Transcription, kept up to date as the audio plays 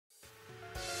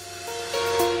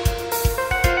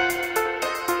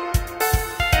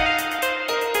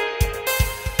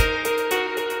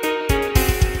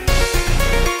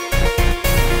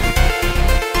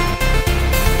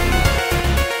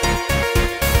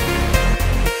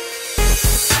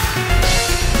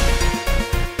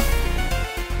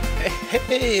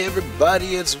Hey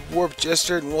everybody, it's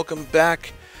WarpedJester and welcome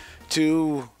back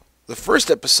to the first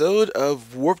episode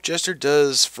of WarpedJester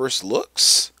Does First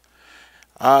Looks.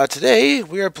 Today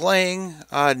we are playing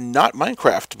not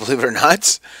Minecraft, believe it or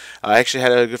not. I actually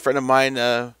had a good friend of mine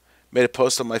made a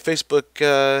post on my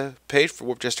Facebook page for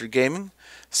WarpedJester Gaming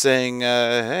saying,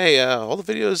 hey, all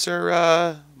the videos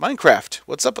are Minecraft.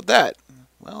 What's up with that?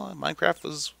 Well, Minecraft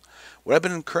was what I've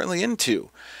been currently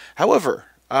into. However,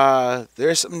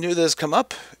 there's something new that has come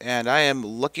up, and I am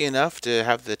lucky enough to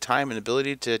have the time and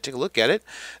ability to take a look at it.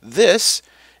 This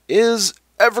is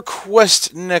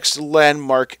EverQuest Next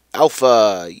Landmark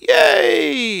Alpha.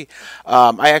 Yay!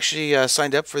 I actually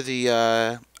signed up for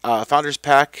the Founders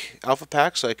Pack, Alpha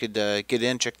Pack, so I could get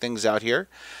in, check things out here,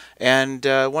 and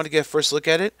want to get a first look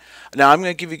at it. Now, I'm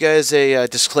going to give you guys a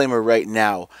disclaimer right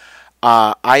now.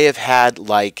 I have had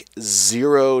like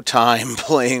zero time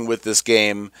playing with this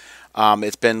game.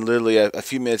 It's been literally a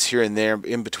few minutes here and there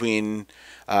in between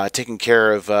taking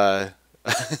care of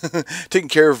taking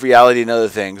care of reality and other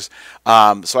things.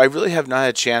 So I really have not had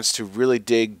a chance to really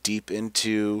dig deep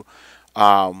into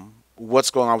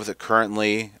what's going on with it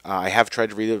currently. I have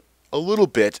tried to read it a little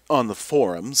bit on the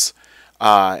forums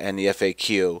and the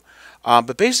FAQ.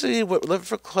 But basically, what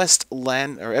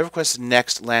EverQuest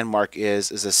Next Landmark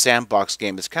is a sandbox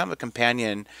game. It's kind of a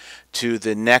companion to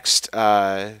the next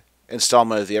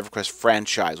installment of the EverQuest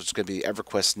franchise, which is going to be the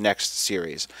EverQuest Next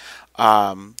series.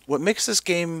 What makes this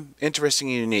game interesting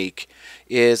and unique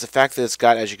is the fact that it's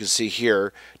got, as you can see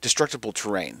here, destructible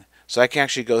terrain. So I can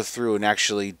actually go through and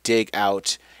actually dig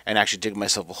out and actually dig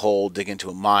myself a hole, dig into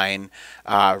a mine,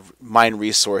 mine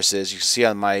resources. You can see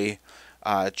on my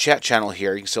chat channel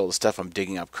here, you can see all the stuff I'm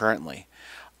digging up currently.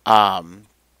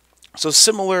 So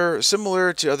similar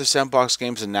to other sandbox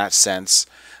games in that sense.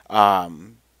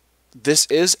 This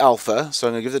is alpha, so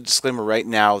I'm going to give the disclaimer right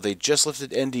now. They just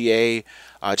lifted NDA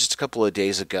just a couple of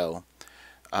days ago.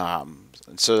 And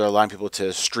so they're allowing people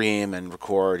to stream and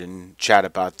record and chat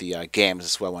about the games.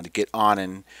 That's why I wanted to get on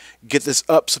and get this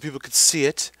up so people could see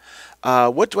it.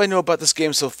 What do I know about this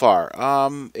game so far?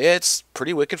 It's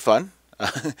pretty wicked fun.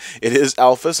 It is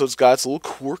alpha, so it's got its little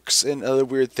quirks and other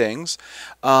weird things.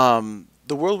 The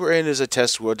world we're in is a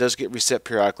test world. It does get reset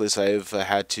periodically, so I've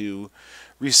had to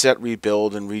reset,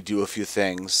 rebuild, and redo a few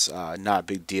things. Not a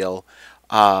big deal.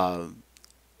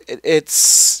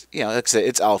 It's, you know, like I said,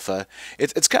 it's alpha.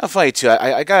 It's kind of funny too.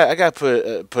 I got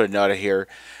to put a note out here.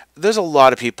 There's a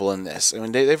lot of people in this. I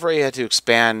mean, they've already had to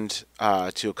expand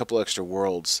to a couple extra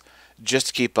worlds just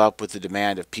to keep up with the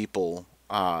demand of people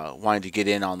wanting to get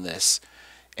in on this.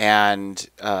 And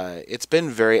it's been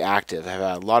very active. I've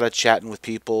had a lot of chatting with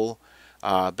people,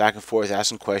 back and forth,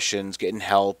 asking questions, getting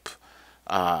help.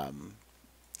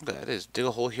 That is, dig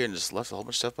a hole here and just left a whole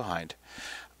bunch of stuff behind.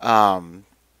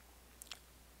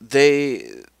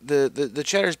 The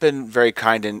chatter's been very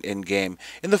kind in game.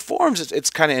 In the forums, it's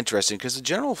kind of interesting because the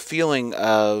general feeling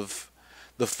of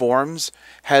the forums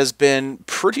has been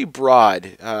pretty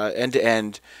broad, end to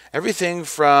end. Everything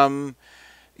from,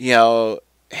 you know,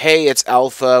 hey, it's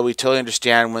alpha. We totally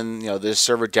understand when, you know, there's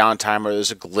server downtime or there's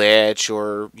a glitch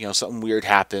or, you know, something weird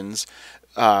happens.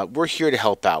 We're here to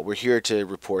help out. We're here to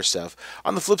report stuff.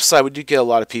 On the flip side, we do get a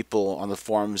lot of people on the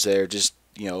forums that are just,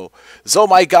 you know, oh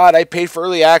my god, I paid for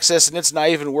early access and it's not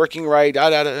even working right.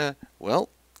 Well,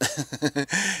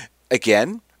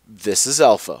 again, this is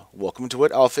alpha. Welcome to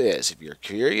what alpha is. If you're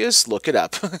curious, look it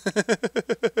up.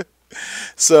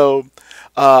 So,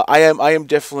 I am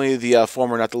definitely the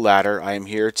former, not the latter. I am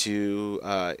here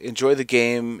to enjoy the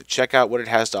game, check out what it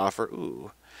has to offer,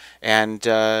 and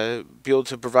be able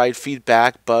to provide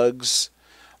feedback, bugs,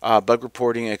 bug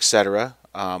reporting, etc.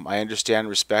 I understand and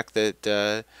respect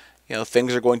that you know,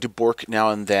 things are going to bork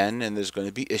now and then, and there's going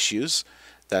to be issues.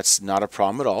 That's not a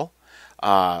problem at all.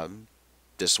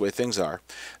 Just the way things are.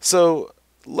 So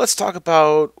let's talk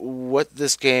about what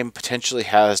this game potentially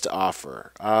has to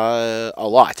offer. A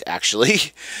lot,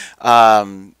 actually.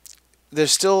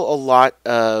 There's still a lot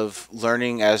of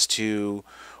learning as to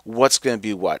what's going to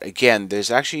be what. Again, there's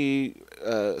actually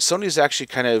Sony's actually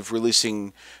kind of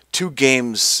releasing two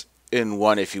games in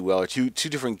one, if you will, or two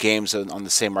different games on the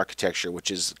same architecture, which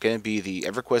is going to be the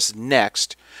EverQuest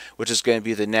Next, which is going to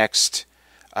be the next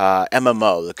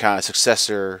MMO, the kind of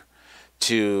successor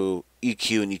to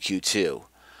EQ and EQ2.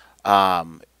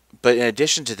 But in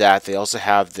addition to that, they also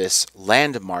have this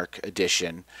Landmark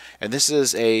edition, and this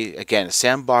is again a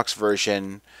sandbox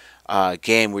version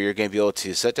game where you're going to be able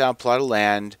to set down a plot of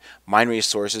land, mine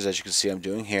resources, as you can see I'm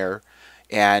doing here,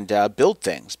 and build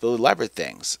things, build elaborate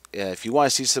things. If you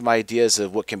want to see some ideas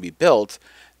of what can be built,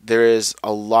 there is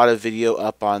a lot of video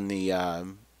up on the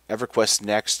EverQuest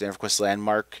Next and EverQuest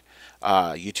Landmark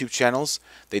YouTube channels.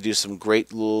 They do some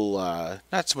great little,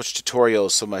 not so much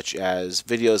tutorials so much as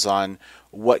videos on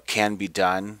what can be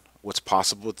done, what's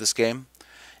possible with this game,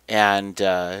 and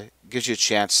gives you a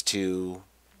chance to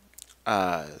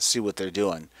see what they're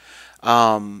doing.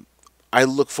 I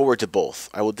look forward to both.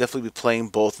 I will definitely be playing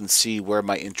both and see where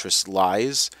my interest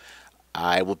lies.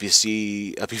 I'll be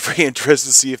very interested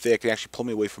to see if they can actually pull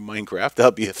me away from Minecraft.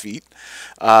 That'll be a feat.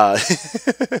 Uh,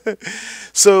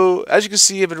 so as you can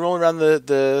see, I've been rolling around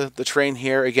the train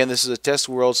here. Again, this is a test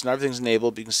world, so not everything's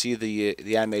enabled. But you can see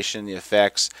the animation, the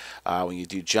effects. When you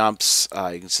do jumps,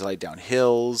 you can slide down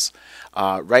hills.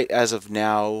 Right as of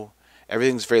now,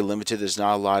 everything's very limited. There's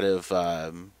not a lot of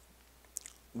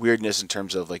weirdness in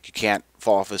terms of, like, you can't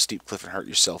fall off a steep cliff and hurt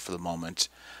yourself for the moment.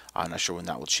 I'm not sure when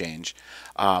that will change.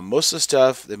 Most of the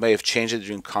stuff, they may have changed it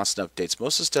during constant updates.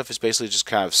 Most of the stuff is basically just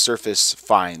kind of surface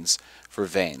finds for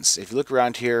veins. If you look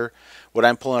around here, what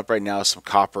I'm pulling up right now is some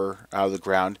copper out of the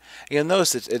ground. And you'll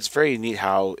notice it's very neat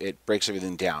how it breaks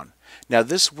everything down. Now,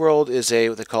 this world is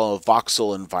what they call a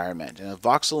voxel environment. And a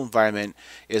voxel environment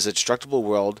is a destructible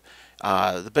world.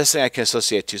 The best thing I can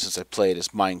associate to since I played is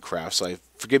Minecraft, so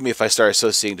forgive me if I start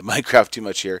associating to Minecraft too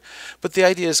much here. But the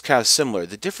idea is kind of similar.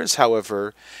 The difference,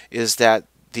 however, is that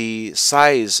the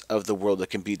size of the world that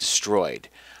can be destroyed.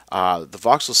 The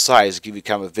voxel size, to give you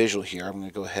kind of a visual here, I'm going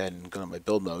to go ahead and go to my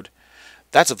build mode.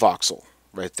 That's a voxel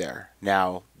right there.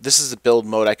 Now, this is the build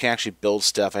mode. I can actually build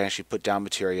stuff. I can actually put down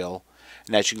material.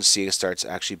 And as you can see, it starts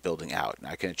actually building out. And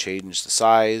I can change the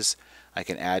size. I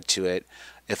can add to it.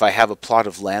 If I have a plot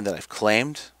of land that I've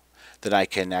claimed, then I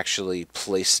can actually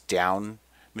place down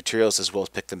materials as well as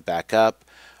pick them back up,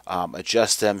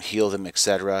 adjust them, heal them,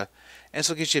 etc. And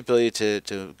so it gives you the ability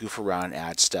to goof around and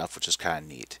add stuff, which is kind of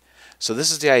neat. So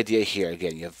this is the idea here.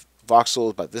 Again, you have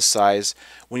voxels about this size.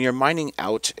 When you're mining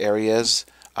out areas,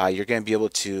 you're going to be able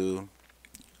to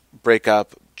break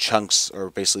up chunks, or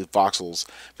basically voxels.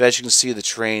 But as you can see, the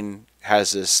terrain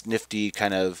has this nifty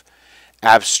kind of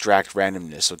abstract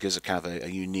randomness, so it gives it kind of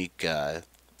a unique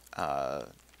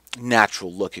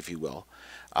natural look, if you will.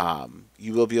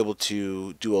 You will be able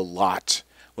to do a lot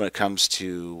when it comes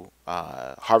to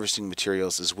harvesting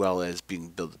materials as well as being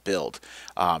build to build.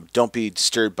 Don't be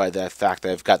disturbed by the fact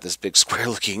that I've got this big square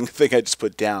looking thing I just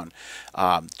put down.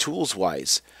 Tools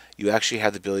wise, you actually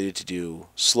have the ability to do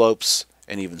slopes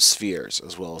and even spheres,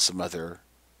 as well as some other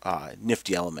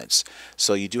nifty elements.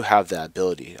 So you do have that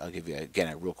ability. I'll give you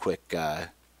again a real quick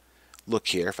look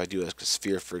here. If I do a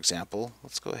sphere, for example,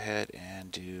 let's go ahead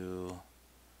and do,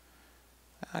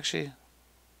 actually,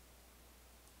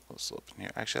 let's open here.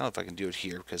 Actually, I don't know if I can do it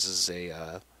here because this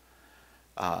is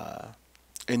a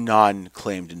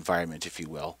non-claimed environment, if you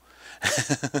will.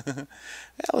 Yeah,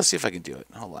 let's see if I can do it.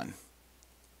 Hold on. I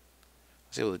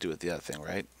was able to do it the other thing,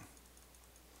 right?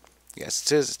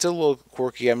 Yes, it's still a little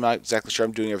quirky. I'm not exactly sure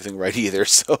I'm doing everything right either.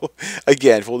 So,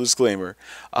 again, full disclaimer.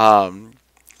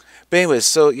 But anyways,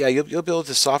 so yeah, you'll be able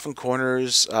to soften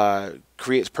corners,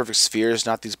 create perfect spheres,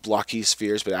 not these blocky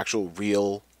spheres, but actual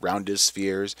real rounded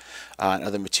spheres, and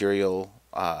other material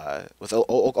with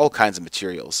all kinds of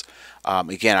materials.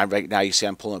 Again, right now you see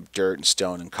I'm pulling up dirt and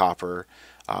stone and copper.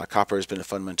 Copper has been a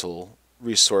fundamental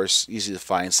resource, easy to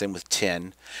find. Same with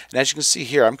tin. And as you can see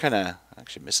here, I'm kind of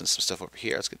actually missing some stuff over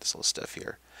here. Let's get this little stuff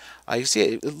here. You see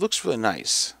it looks really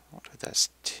nice. I wonder if that's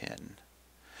tin.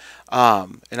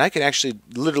 And I can actually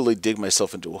literally dig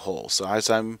myself into a hole. So as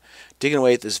I'm digging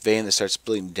away at this vein that starts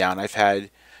bleeding down, I've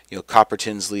had, you know, copper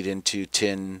tins lead into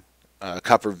tin,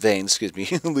 copper veins, excuse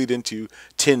me, lead into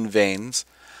tin veins,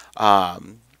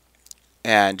 and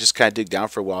just kind of dig down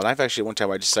for a while. And I've actually, one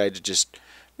time I decided to just,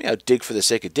 you know, dig for the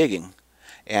sake of digging,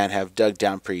 and have dug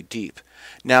down pretty deep.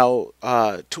 Now,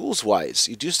 tools-wise,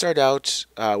 you do start out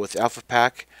with Alpha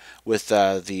Pack with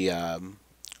the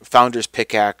Founder's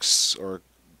Pickaxe or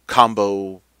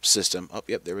combo system. Oh,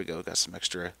 yep, there we go. Got some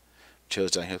extra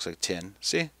materials down here. Looks like tin.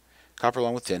 See? Copper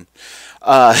along with tin.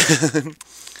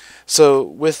 So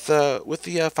with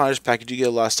the Founder's Pack, you do get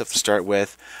a lot of stuff to start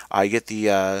with. You get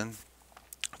the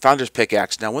Founder's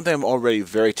Pickaxe. Now, one thing I'm already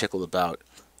very tickled about,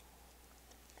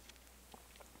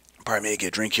 pardon me, get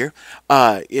a drink here,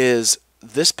 is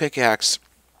this pickaxe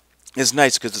is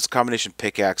nice because it's a combination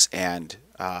pickaxe and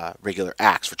regular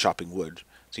axe for chopping wood.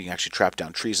 So you can actually trap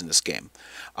down trees in this game.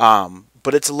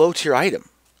 But it's a low-tier item.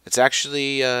 It's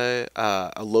actually a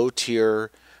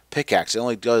low-tier pickaxe. It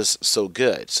only does so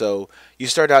good. So you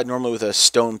start out normally with a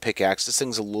stone pickaxe. This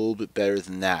thing's a little bit better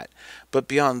than that. But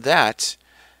beyond that,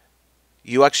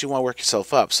 you actually want to work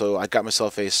yourself up. So I got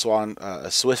myself a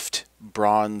Swift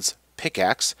Bronze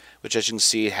pickaxe, which as you can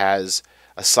see has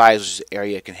a size, which is the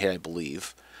area it can hit, I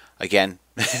believe. Again,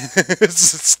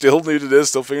 still new to this,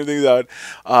 still figuring things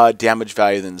out. Damage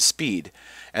value than speed.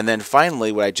 And then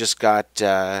finally, what I just got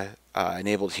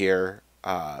enabled here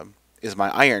is my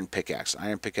iron pickaxe.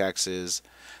 Iron pickaxe is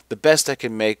the best I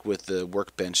can make with the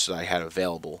workbench that I had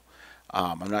available.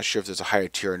 I'm not sure if there's a higher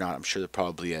tier or not. I'm sure there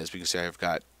probably is. Because I've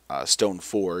got stone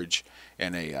forge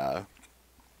and a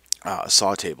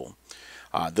saw table.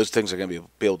 Those things are going to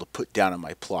be able to put down on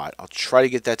my plot. I'll try to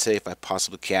get that today if I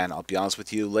possibly can. I'll be honest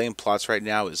with you, laying plots right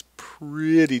now is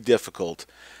pretty difficult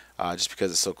just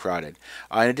because it's so crowded.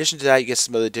 In addition to that, you get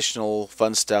some other additional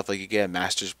fun stuff, like you get a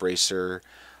Master's Bracer,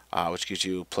 which gives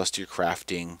you plus to your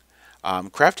crafting.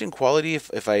 Crafting quality,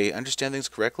 if I understand things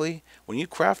correctly, when you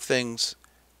craft things,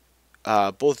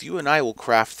 both you and I will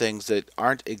craft things that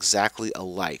aren't exactly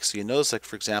alike. So you notice, like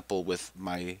for example, with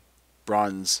my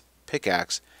bronze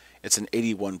pickaxe, it's an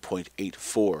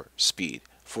 81.84 speed,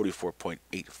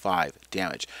 44.85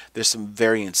 damage. There's some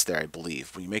variance there, I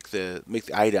believe. When you make the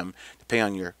item, depending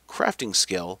on your crafting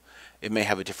skill, it may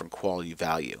have a different quality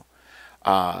value.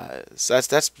 So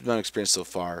that's my experience so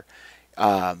far.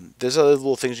 There's other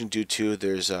little things you can do too.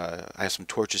 I have some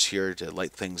torches here to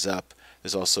light things up.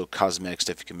 There's also cosmetic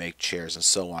stuff you can make, chairs and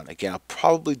so on. Again, I'll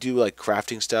probably do like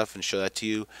crafting stuff and show that to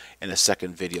you in a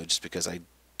second video, just because I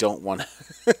don't want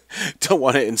to don't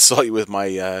want to insult you with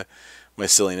my my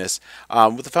silliness.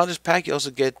 With the Founders Pack, you also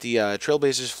get the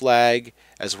Trailblazers flag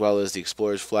as well as the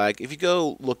Explorers flag. If you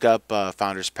go look up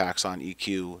Founders Packs on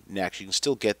EQ Next, you can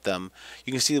still get them.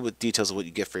 You can see the details of what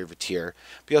you get for every tier.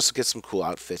 But you also get some cool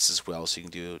outfits as well, so you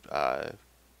can do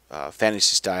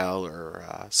fantasy style or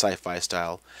sci-fi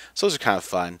style. So those are kind of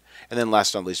fun. And then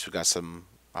last but not least, we've got some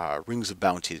Rings of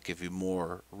Bounty to give you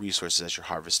more resources as you're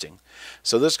harvesting.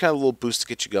 So this kind of a little boost to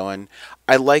get you going.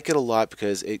 I like it a lot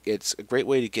because it's a great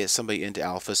way to get somebody into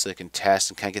alpha so they can test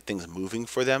and kind of get things moving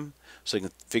for them, so they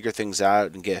can figure things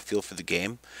out and get a feel for the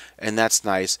game. And that's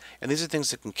nice. And these are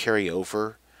things that can carry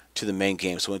over to the main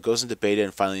game. So when it goes into beta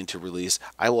and finally into release,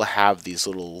 I will have these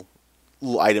little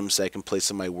items that I can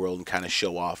place in my world and kind of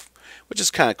show off, which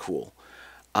is kind of cool.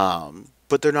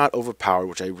 But they're not overpowered,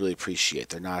 which I really appreciate.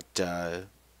 They're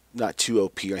not too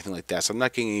OP or anything like that, so I'm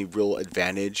not getting any real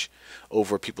advantage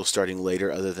over people starting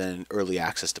later other than early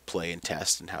access to play and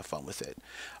test and have fun with it.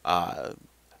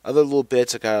 Other little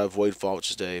bits, I got a Void Vault,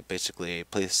 which is basically a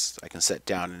place I can set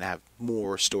down and have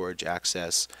more storage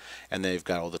access, and then you've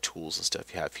got all the tools and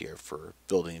stuff you have here for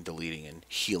building and deleting and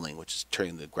healing, which is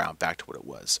turning the ground back to what it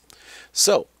was.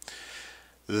 So,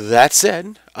 that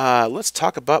said, let's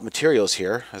talk about materials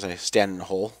here as I stand in the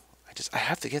hole. I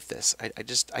have to get this.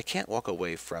 I can't walk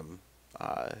away from.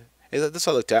 That's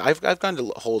what I looked at. I've gone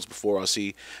to holes before. I'll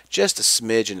see just a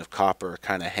smidgen of copper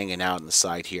kind of hanging out on the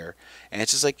side here, and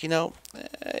it's just like,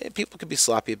 people can be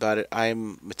sloppy about it.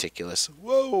 I'm meticulous.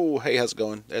 Whoa, hey, how's it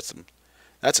going? That's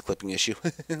a clipping issue.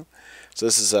 So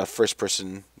this is a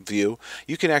first-person view.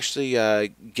 You can actually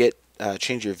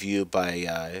change your view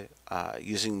by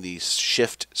using the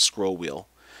Shift scroll wheel.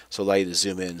 So allow you to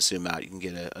zoom in, zoom out. You can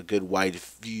get a good wide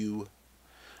view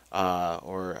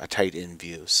or a tight in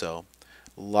view. So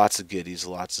lots of goodies,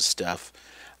 lots of stuff.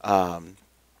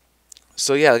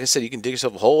 So yeah, like I said, you can dig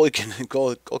yourself a hole. You can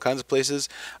go all kinds of places.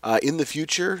 In the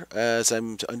future, as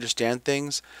I'm to understand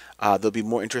things, there'll be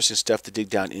more interesting stuff to dig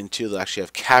down into. They'll actually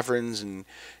have caverns and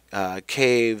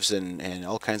caves and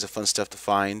all kinds of fun stuff to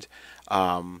find.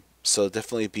 So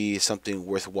definitely be something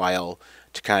worthwhile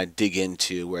to kind of dig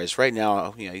into, whereas right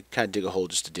now, you kind of dig a hole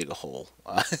just to dig a hole.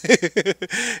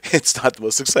 It's not the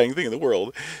most exciting thing in the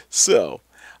world. So,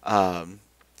 I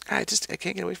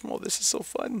can't get away from all this. It's so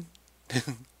fun.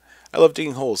 I love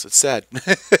digging holes. It's sad.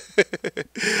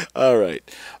 All right.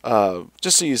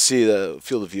 Just so you see the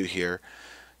field of view here.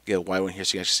 Get a wide one here so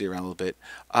you can actually see around a little bit.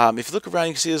 If you look around,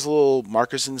 you can see those little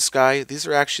markers in the sky. These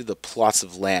are actually the plots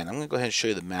of land. I'm going to go ahead and show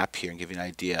you the map here and give you an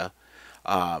idea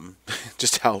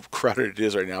just how crowded it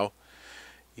is right now.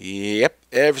 Yep,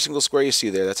 every single square you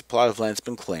see there, that's a plot of land that's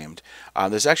been claimed.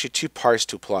 There's actually two parts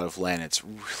to a plot of land. It's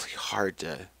really hard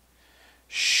to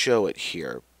show it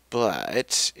here,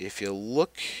 but if you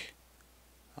look...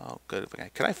 Oh, good.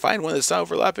 Can I find one that's not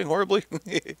overlapping horribly?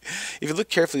 If you look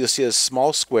carefully, you'll see a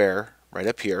small square right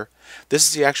up here. This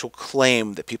is the actual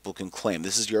claim that people can claim.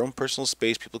 This is your own personal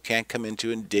space. People can't come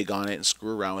into and dig on it and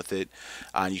screw around with it.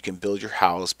 You can build your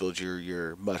house, build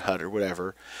your mud hut or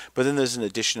whatever. But then there's an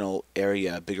additional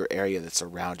area, a bigger area that's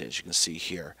around it, as you can see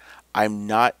here. I'm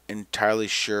not entirely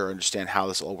sure or understand how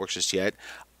this all works just yet.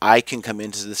 I can come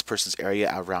into this person's area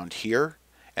around here,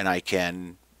 and I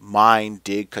can mine,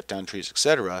 dig, cut down trees,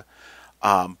 etc.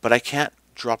 But I can't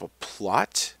drop a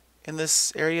plot in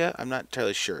this area. I'm not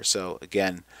entirely sure. So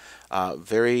again,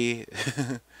 very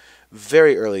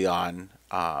very early on.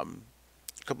 A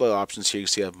couple of options here. You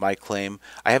can see I have my claim.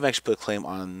 I haven't actually put a claim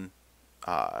on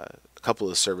a couple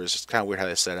of the servers. It's kind of weird how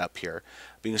they set it up here.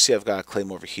 But you can see I've got a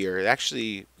claim over here. It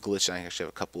actually glitched, and I actually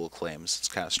have a couple of claims. It's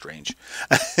kind of strange.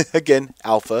 Again,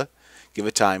 alpha. Give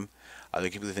it time. They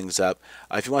keep the things up.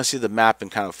 If you want to see the map in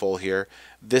kind of full here,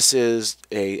 this is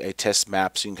a test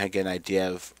map, so you can kind of get an idea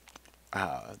of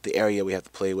the area we have to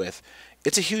play with.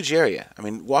 It's a huge area. I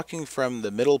mean, walking from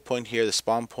the middle point here, the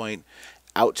spawn point,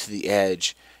 out to the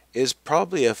edge is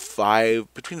probably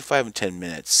between 5 and 10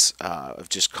 minutes of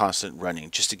just constant running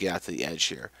just to get out to the edge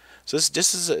here. So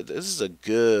this is a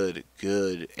good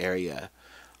area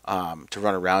to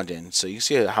run around in. So you can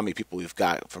see how many people we've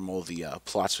got from all the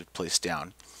plots we've placed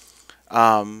down.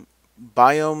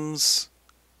 Biomes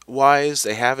wise,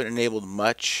 they haven't enabled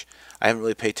much. I haven't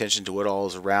really paid attention to what all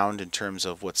is around in terms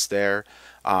of what's there.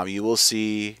 You will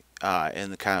see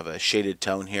in the kind of a shaded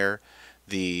tone here,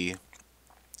 the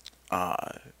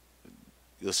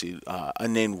you'll see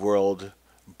unnamed world,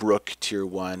 brook tier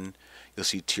 1. You'll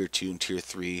see tier 2 and tier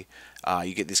 3.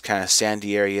 You get these kind of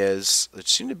sandy areas that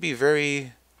seem to be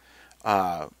very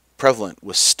prevalent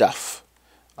with stuff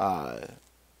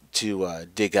to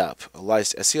dig up. I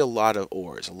see a lot of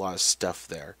ores, a lot of stuff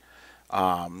there.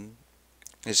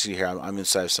 You see here, I'm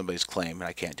inside of somebody's claim, and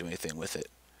I can't do anything with it.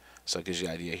 So it gives you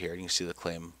an idea here. You can see the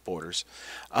claim borders.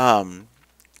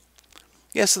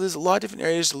 Yeah, so there's a lot of different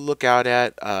areas to look out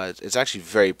at. It's actually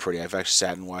very pretty. I've actually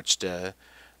sat and watched the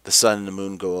sun and the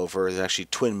moon go over. There's actually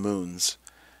twin moons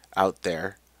out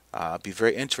there. Be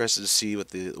very interested to see what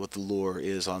the lure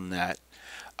is on that.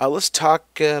 Let's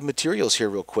talk materials here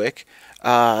real quick.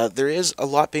 There is a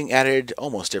lot being added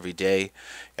almost every day.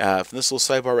 From this little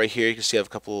sidebar right here, you can see I have a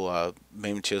couple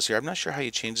main materials here. I'm not sure how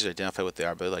you change it to identify what they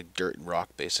are, but they're like dirt and rock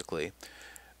basically.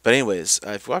 But anyways,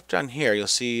 if you walk down here, you'll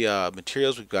see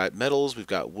materials. We've got metals, we've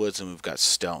got woods, and we've got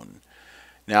stone.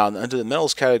 Now, under the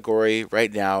metals category,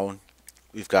 right now,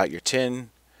 we've got your tin,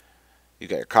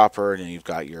 you've got your copper, and then you've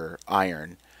got your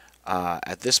iron.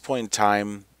 At this point in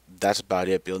time, that's about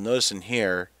it. But you'll notice in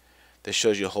here, this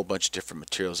shows you a whole bunch of different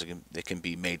materials that can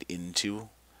be made into,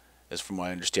 as from what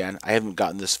I understand. I haven't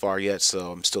gotten this far yet,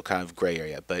 so I'm still kind of gray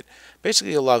area. But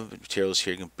basically, a lot of materials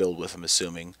here you can build with, I'm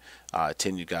assuming.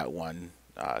 Tin, you got one.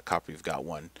 Copper, you've got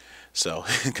one. So,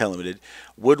 kind of limited.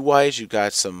 Wood-wise, you've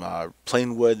got some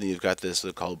plain wood, and you've got this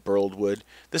called burled wood.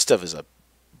 This stuff is a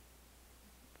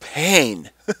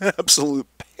pain, absolute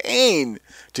pain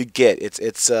to get.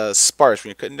 It's sparse. When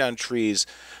you're cutting down trees,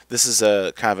 this is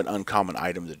a kind of an uncommon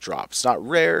item to drop. It's not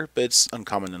rare, but it's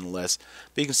uncommon nonetheless.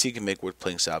 But you can see you can make wood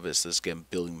planks out of this. This is, again,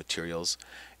 building materials.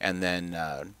 And then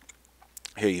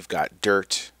here you've got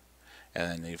dirt,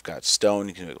 and then you've got stone.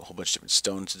 You can make a whole bunch of different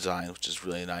stone designs, which is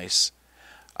really nice.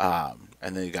 And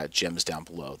then you've got gems down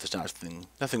below. There's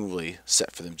nothing really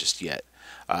set for them just yet.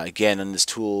 Again, on this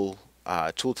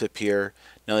tooltip here,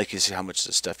 now you can see how much of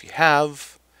the stuff you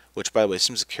have, which, by the way,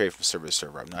 seems to carry from server to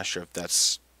server. I'm not sure if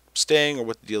that's staying or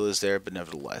what the deal is there, but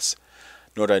nevertheless,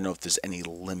 nor do I know if there's any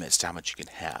limits to how much you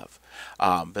can have.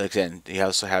 But again, you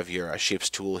also have your shapes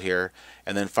tool here,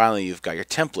 and then finally you've got your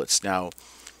templates. Now,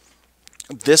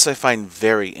 this I find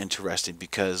very interesting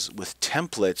because with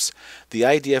templates, the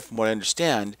idea, from what I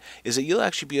understand, is that you'll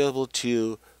actually be able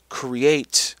to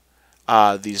create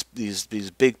these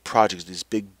big projects, these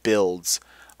big builds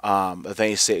of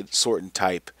any sort and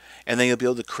type, and then you'll be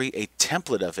able to create a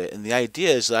template of it. And the idea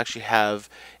is to actually have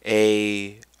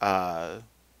a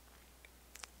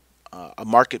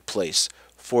marketplace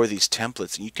for these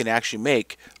templates, and you can actually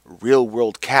make real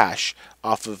world cash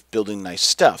off of building nice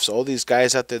stuff. So all these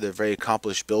guys out there, they're very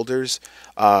accomplished builders.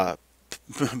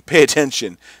 Pay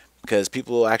attention, because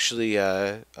people will actually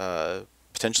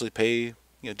potentially pay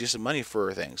decent money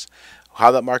for things.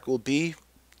 How that market will be,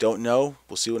 don't know.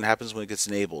 We'll see what happens when it gets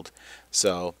enabled.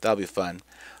 So that'll be fun.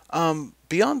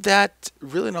 Beyond that,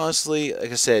 really and honestly,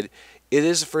 like I said, it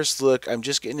is a first look. I'm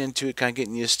just getting into it, kind of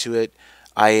getting used to it.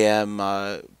 I am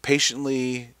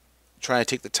patiently trying to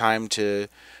take the time to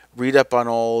read up on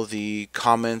all the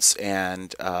comments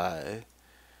and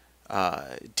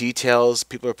details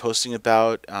people are posting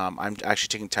about. I'm actually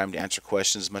taking time to answer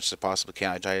questions as much as I possibly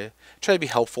can. I try to be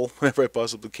helpful whenever I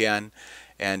possibly can,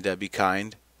 and be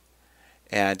kind,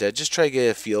 and just try to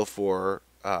get a feel for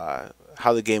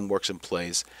how the game works and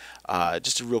plays.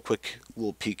 Just a real quick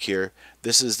little peek here.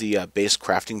 This is the base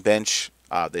crafting bench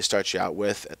they start you out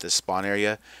with at this spawn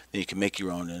area. Then you can make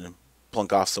your own and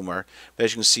plunk off somewhere. But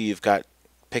as you can see, you've got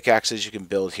pickaxes you can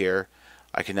build here.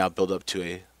 I can now build up to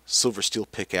a silver steel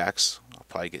pickaxe. I'll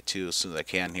probably get two as soon as I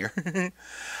can here.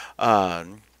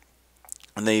 And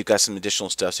then you've got some additional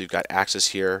stuff. So you've got axes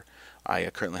here. I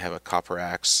currently have a copper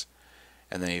axe.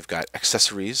 And then you've got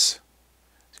accessories.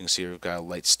 So you can see we've got a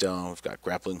light stone, we've got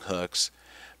grappling hooks.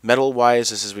 Metal wise,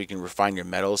 this is where you can refine your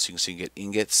metals. So you can see you get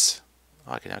ingots.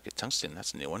 Oh, I can now get tungsten.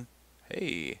 That's a new one.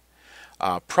 Hey.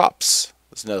 Props.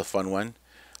 That's another fun one.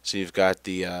 So you've got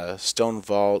the stone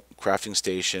vault, crafting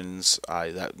stations.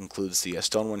 That includes the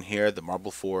stone one here, the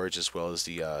marble forge, as well as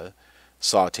the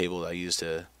saw table that I use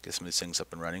to get some of these things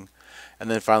up and running.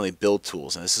 And then finally build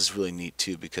tools. And this is really neat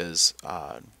too because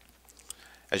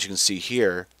as you can see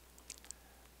here,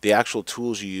 the actual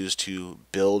tools you use to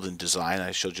build and design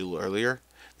I showed you earlier,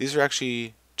 these are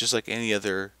actually just like any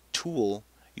other tool.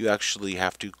 You actually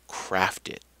have to craft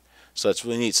it. So that's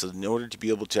really neat. So in order to be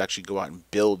able to actually go out and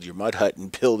build your mud hut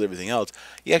and build everything else,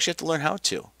 you actually have to learn how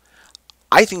to.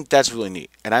 I think that's really neat,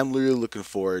 and I'm really looking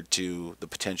forward to the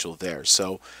potential there.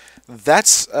 So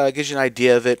that's gives you an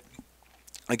idea of it.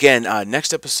 Again,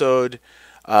 next episode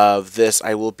of this,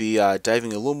 I will be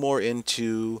diving a little more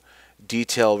into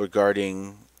detail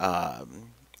regarding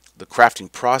the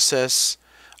crafting process.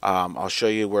 I'll show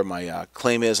you where my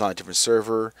claim is on a different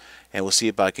server, and we'll see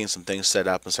about getting some things set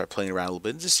up and start playing around a little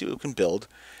bit and just see what we can build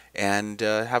and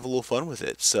have a little fun with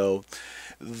it. So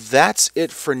that's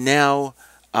it for now.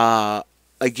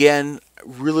 Again,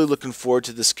 really looking forward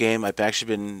to this game. I've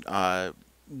actually been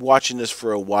watching this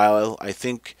for a while. I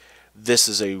think this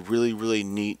is a really, really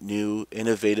neat, new,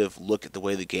 innovative look at the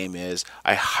way the game is.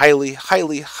 I highly,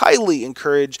 highly, highly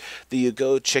encourage that you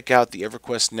go check out the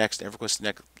EverQuest Next,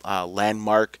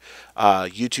 Landmark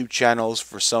YouTube channels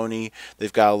for Sony.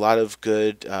 They've got a lot of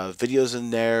good videos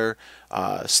in there,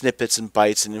 snippets and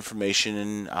bites and information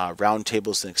and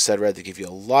roundtables and etc. They give you a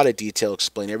lot of detail,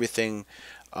 explain everything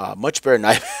much better than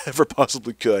I ever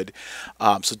possibly could.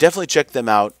 So definitely check them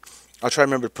out. I'll try to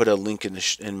remember to put a link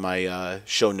in my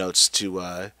show notes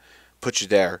to put you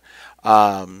there.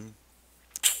 Yeah,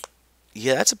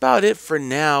 that's about it for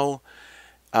now.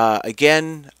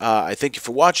 Again, I thank you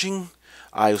for watching.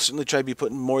 I will certainly try to be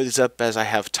putting more of these up as I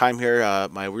have time here.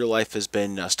 My real life has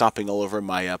been stomping all over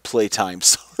my playtime,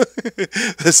 so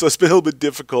it's been a little bit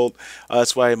difficult.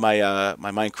 That's why my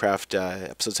Minecraft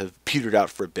episodes have petered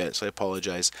out for a bit, so I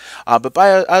apologize. But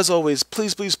as always,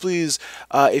 please, please, please,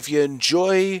 if you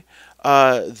enjoy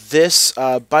this,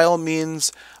 by all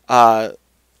means,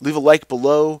 leave a like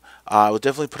below. I will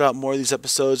definitely put out more of these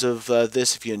episodes of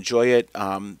this if you enjoy it.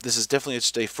 This is definitely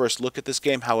just a first look at this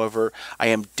game. However, I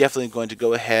am definitely going to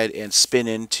go ahead and spin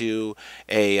into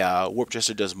a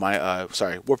WarpedJester does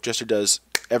WarpedJester does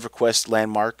EverQuest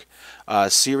Landmark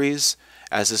series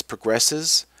as this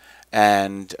progresses,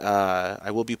 and I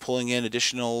will be pulling in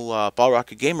additional Ball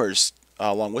Rocket gamers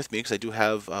along with me because I do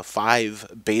have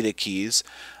 5 beta keys.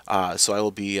 So I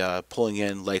will be pulling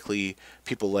in likely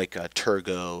people like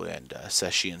Turgo and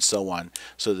Seshi and so on,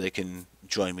 so they can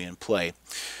join me and play.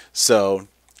 So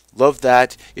love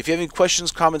that. If you have any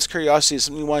questions, comments, curiosities,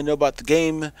 something you want to know about the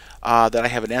game that I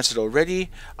haven't answered already,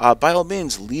 by all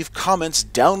means leave comments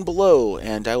down below,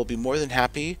 and I will be more than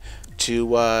happy to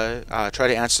try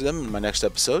to answer them in my next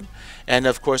episode. And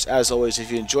of course, as always,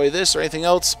 if you enjoy this or anything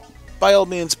else, by all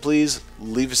means, please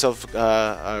leave yourself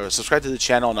subscribe to the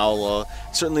channel, and I'll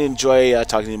certainly enjoy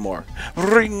talking to you more.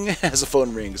 Ring as the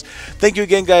phone rings. Thank you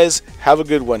again, guys. Have a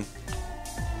good one.